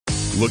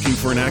Looking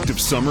for an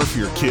active summer for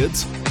your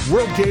kids?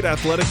 WorldGate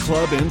Athletic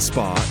Club and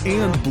Spa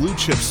and Blue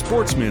Chip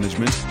Sports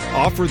Management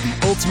offer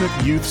the ultimate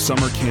youth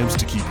summer camps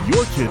to keep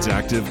your kids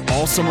active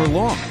all summer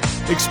long.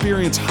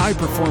 Experience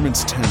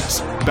high-performance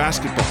tennis,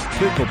 basketball,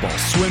 pickleball,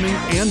 swimming,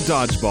 and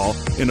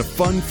dodgeball in a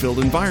fun-filled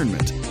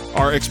environment.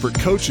 Our expert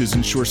coaches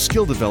ensure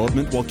skill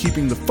development while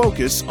keeping the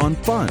focus on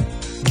fun.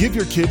 Give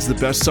your kids the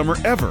best summer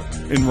ever.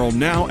 Enroll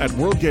now at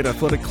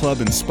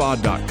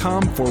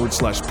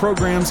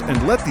WorldGateAthleticClubandSpa.com/programs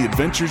and let the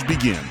adventures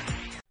begin.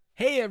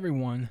 Hey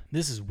everyone,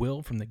 this is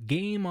Will from the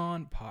Game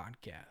On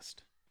Podcast.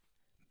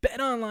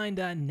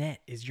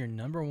 BetOnline.net is your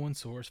number one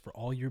source for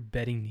all your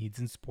betting needs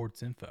and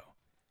sports info.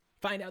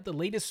 Find out the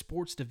latest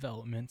sports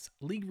developments,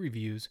 league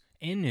reviews,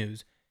 and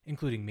news,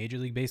 including Major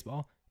League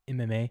Baseball,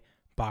 MMA,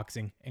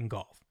 boxing, and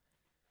golf.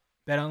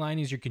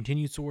 BetOnline is your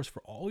continued source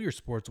for all your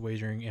sports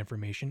wagering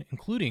information,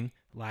 including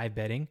live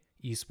betting,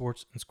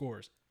 esports, and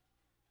scores.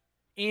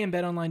 And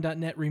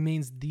BetOnline.net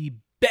remains the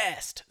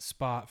best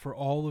spot for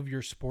all of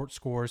your sports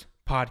scores,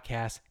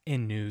 podcasts,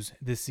 and news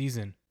this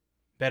season.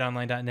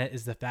 BetOnline.net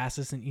is the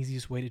fastest and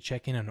easiest way to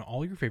check in on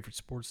all your favorite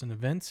sports and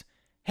events.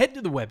 Head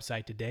to the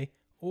website today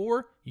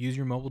or use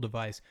your mobile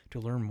device to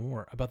learn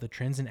more about the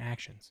trends and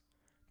actions.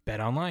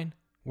 BetOnline,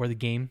 where the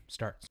game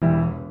starts.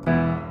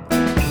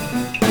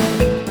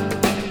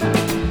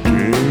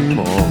 Game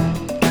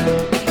on.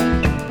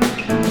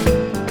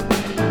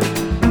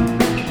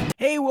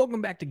 Hey,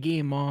 welcome back to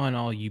Game On,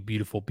 all you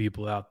beautiful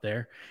people out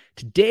there.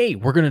 Today,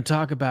 we're going to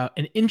talk about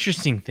an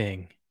interesting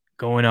thing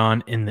going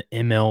on in the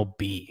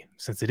MLB.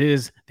 Since it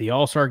is the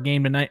All-Star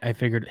game tonight, I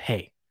figured,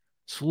 hey,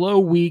 slow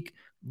week,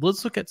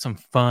 let's look at some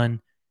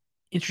fun,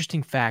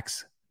 interesting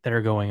facts that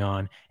are going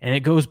on. And it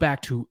goes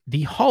back to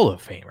the Hall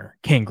of Famer,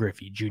 Ken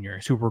Griffey Jr.,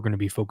 is who we're going to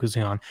be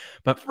focusing on.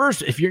 But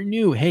first, if you're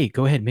new, hey,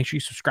 go ahead, make sure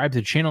you subscribe to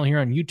the channel here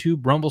on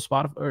YouTube, Rumble,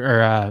 Spotify,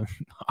 or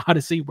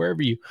Odyssey,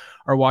 wherever you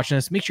are watching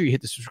us. Make sure you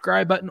hit the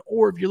subscribe button,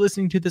 or if you're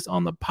listening to this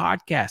on the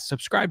podcast,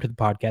 subscribe to the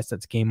podcast.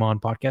 That's Game On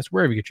Podcast,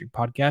 wherever you get your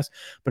podcast.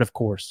 But of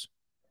course,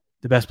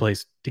 the best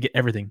place to get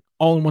everything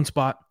all in one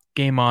spot,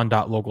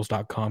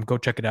 gameon.locals.com. Go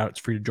check it out. It's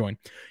free to join.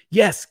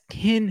 Yes,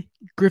 Ken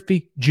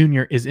Griffey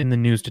Jr. is in the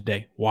news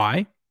today.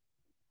 Why?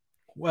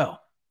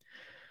 Well,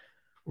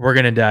 we're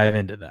going to dive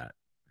into that.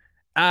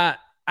 I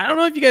don't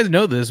know if you guys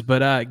know this,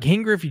 but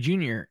Ken Griffey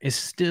Jr. is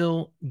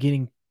still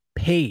getting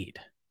paid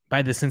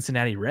by the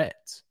Cincinnati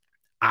Reds.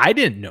 I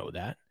didn't know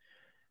that.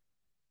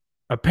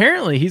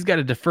 Apparently, he's got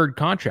a deferred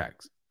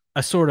contract,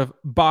 a sort of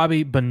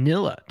Bobby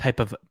Bonilla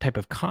type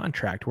of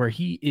contract where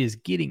he is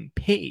getting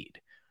paid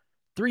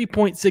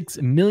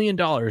 $3.6 million,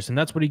 and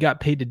that's what he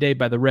got paid today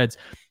by the Reds.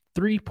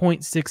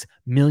 $3.6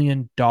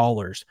 million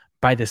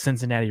by the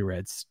Cincinnati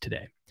Reds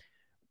today.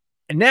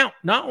 And now,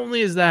 not only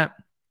is that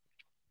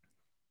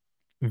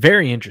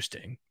very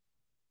interesting,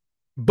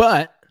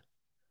 but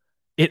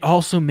it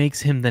also makes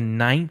him the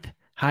 9th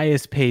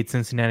highest paid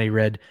Cincinnati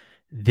Red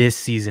this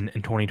season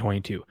in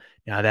 2022.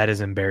 Now, that is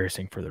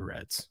embarrassing for the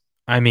Reds.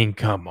 I mean,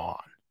 come on.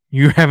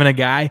 You're having a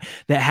guy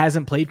that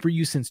hasn't played for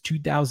you since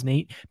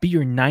 2008 be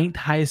your 9th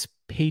highest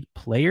paid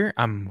player?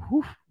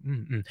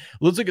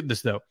 Let's look at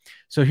this, though.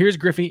 So here's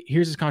Griffey.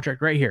 Here's his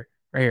contract right here.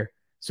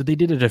 So they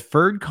did a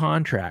deferred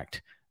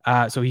contract.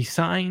 So he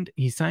signed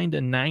a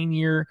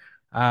 9-year,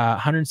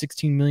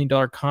 $116 million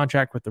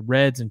contract with the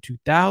Reds in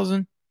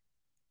 2000.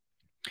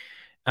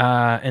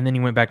 And then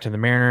he went back to the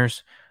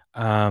Mariners.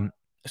 In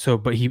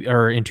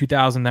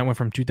 2000, that went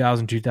from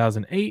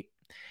 2008.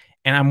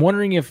 And I'm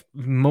wondering if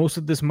most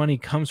of this money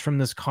comes from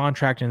this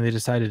contract and they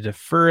decided to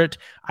defer it.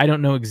 I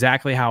don't know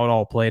exactly how it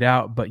all played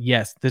out, but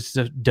yes, this is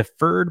a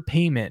deferred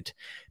payment.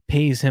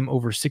 Pays him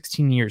over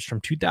 16 years from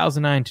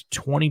 2009 to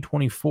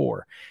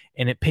 2024,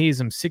 and it pays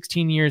him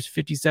 16 years,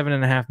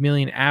 $57.5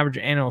 million average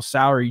annual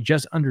salary,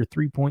 just under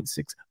 $3.6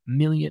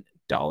 million.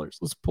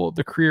 Let's pull up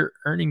the career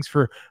earnings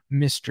for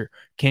Mr.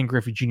 Ken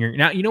Griffey Jr.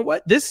 Now, you know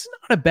what? This is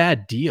not a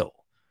bad deal.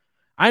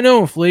 I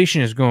know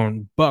inflation is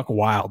going buck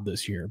wild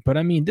this year, but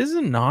I mean, this is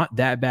not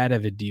that bad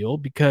of a deal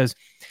because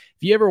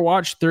if you ever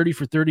watch 30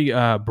 for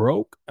 30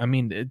 broke, I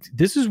mean,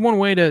 this is one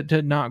way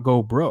to not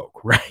go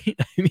broke, right?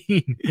 I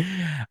mean,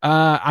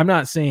 I'm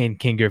not saying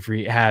Ken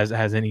Griffey has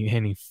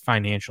any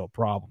financial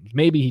problems.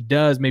 Maybe he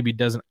does, maybe he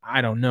doesn't.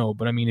 I don't know.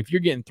 But I mean, if you're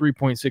getting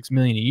 $3.6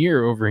 million a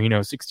year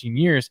over, 16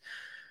 years,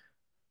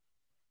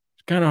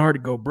 it's kind of hard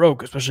to go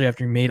broke, especially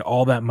after you made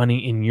all that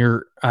money in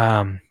your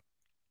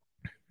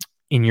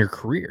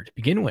career to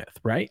begin with,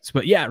 right? So,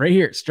 but yeah, right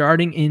here,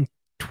 starting in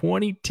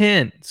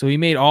 2010. So he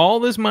made all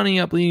this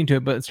money up leading to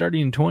it, but starting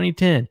in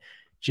 2010,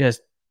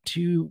 just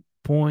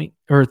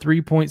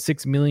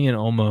 3.6 million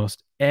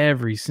almost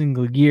every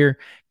single year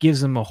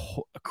gives him a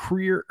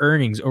career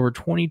earnings over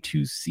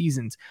 22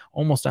 seasons,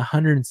 almost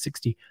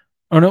 160.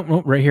 Oh,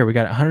 no, right here. We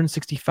got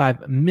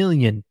 $165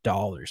 million.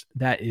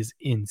 That is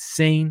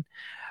insane.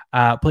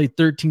 Played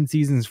 13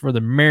 seasons for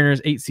the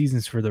Mariners, 8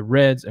 seasons for the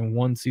Reds, and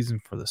 1 season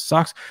for the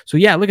Sox. So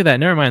yeah, look at that.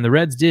 Never mind. The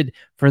Reds did,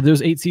 for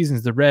those 8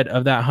 seasons, the Red,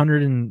 of that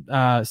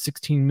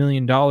 $116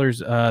 million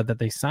that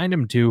they signed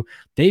him to,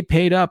 they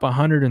paid up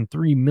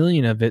 $103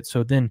 million of it.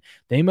 So then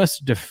they must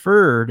have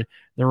deferred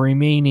the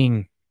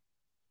remaining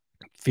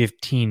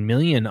 $15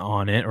 million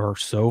on it, or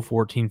so,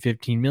 14,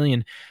 15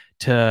 million,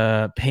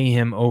 to pay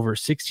him over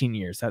 16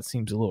 years. That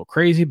seems a little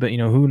crazy, but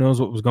who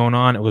knows what was going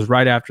on. It was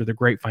right after the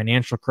great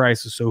financial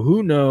crisis. So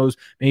who knows,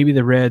 maybe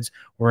the Reds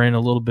were in a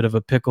little bit of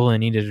a pickle and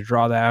needed to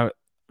draw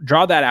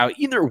that out.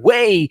 Either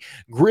way,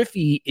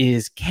 Griffey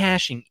is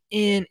cashing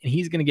in, and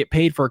he's going to get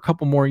paid for a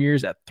couple more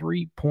years at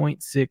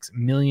 $3.6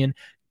 million.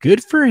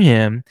 Good for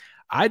him.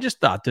 I just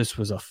thought this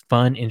was a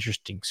fun,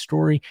 interesting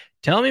story.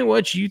 Tell me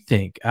what you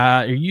think.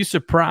 Are you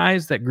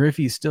surprised that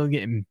Griffey is still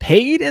getting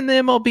paid in the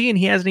MLB and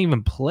he hasn't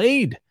even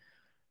played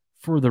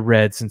for the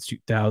Reds since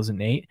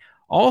 2008?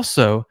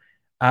 Also,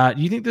 do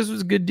you think this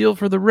was a good deal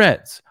for the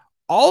Reds?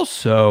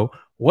 Also,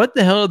 what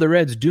the hell are the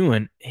Reds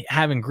doing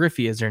having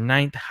Griffey as their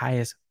 9th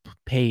highest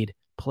paid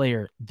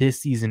player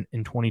this season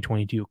in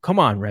 2022? Come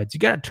on, Reds. You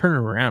got to turn it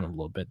around a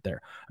little bit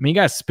there. I mean, you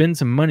got to spend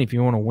some money if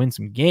you want to win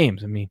some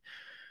games. I mean,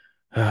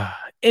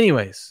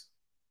 anyways,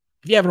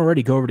 if you haven't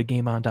already, go over to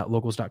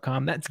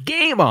gameon.locals.com. That's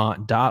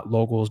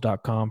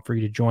gameon.locals.com for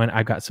you to join.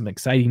 I've got some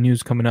exciting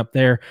news coming up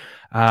there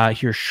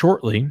here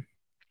shortly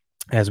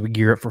as we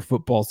gear up for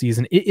football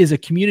season. It is a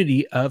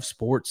community of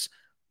sports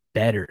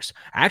bettors,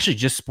 actually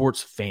just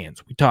sports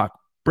fans. We talk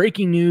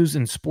breaking news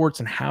in sports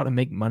and how to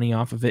make money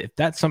off of it. If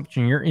that's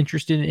something you're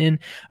interested in,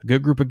 a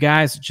good group of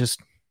guys just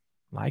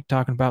like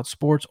talking about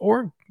sports,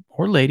 or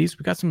ladies.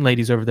 We got some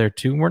ladies over there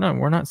too. We're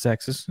not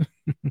sexist.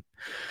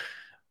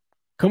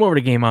 Come over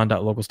to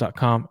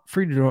gameon.locals.com.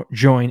 Free to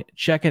join.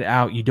 Check it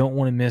out. You don't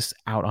want to miss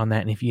out on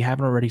that. And if you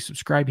haven't already,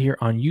 subscribe here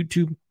on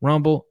YouTube,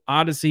 Rumble,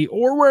 Odyssey,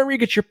 or wherever you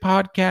get your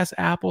podcasts,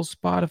 Apple,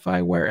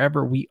 Spotify,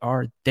 wherever we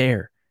are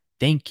there.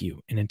 Thank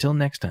you. And until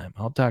next time,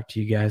 I'll talk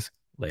to you guys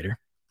later.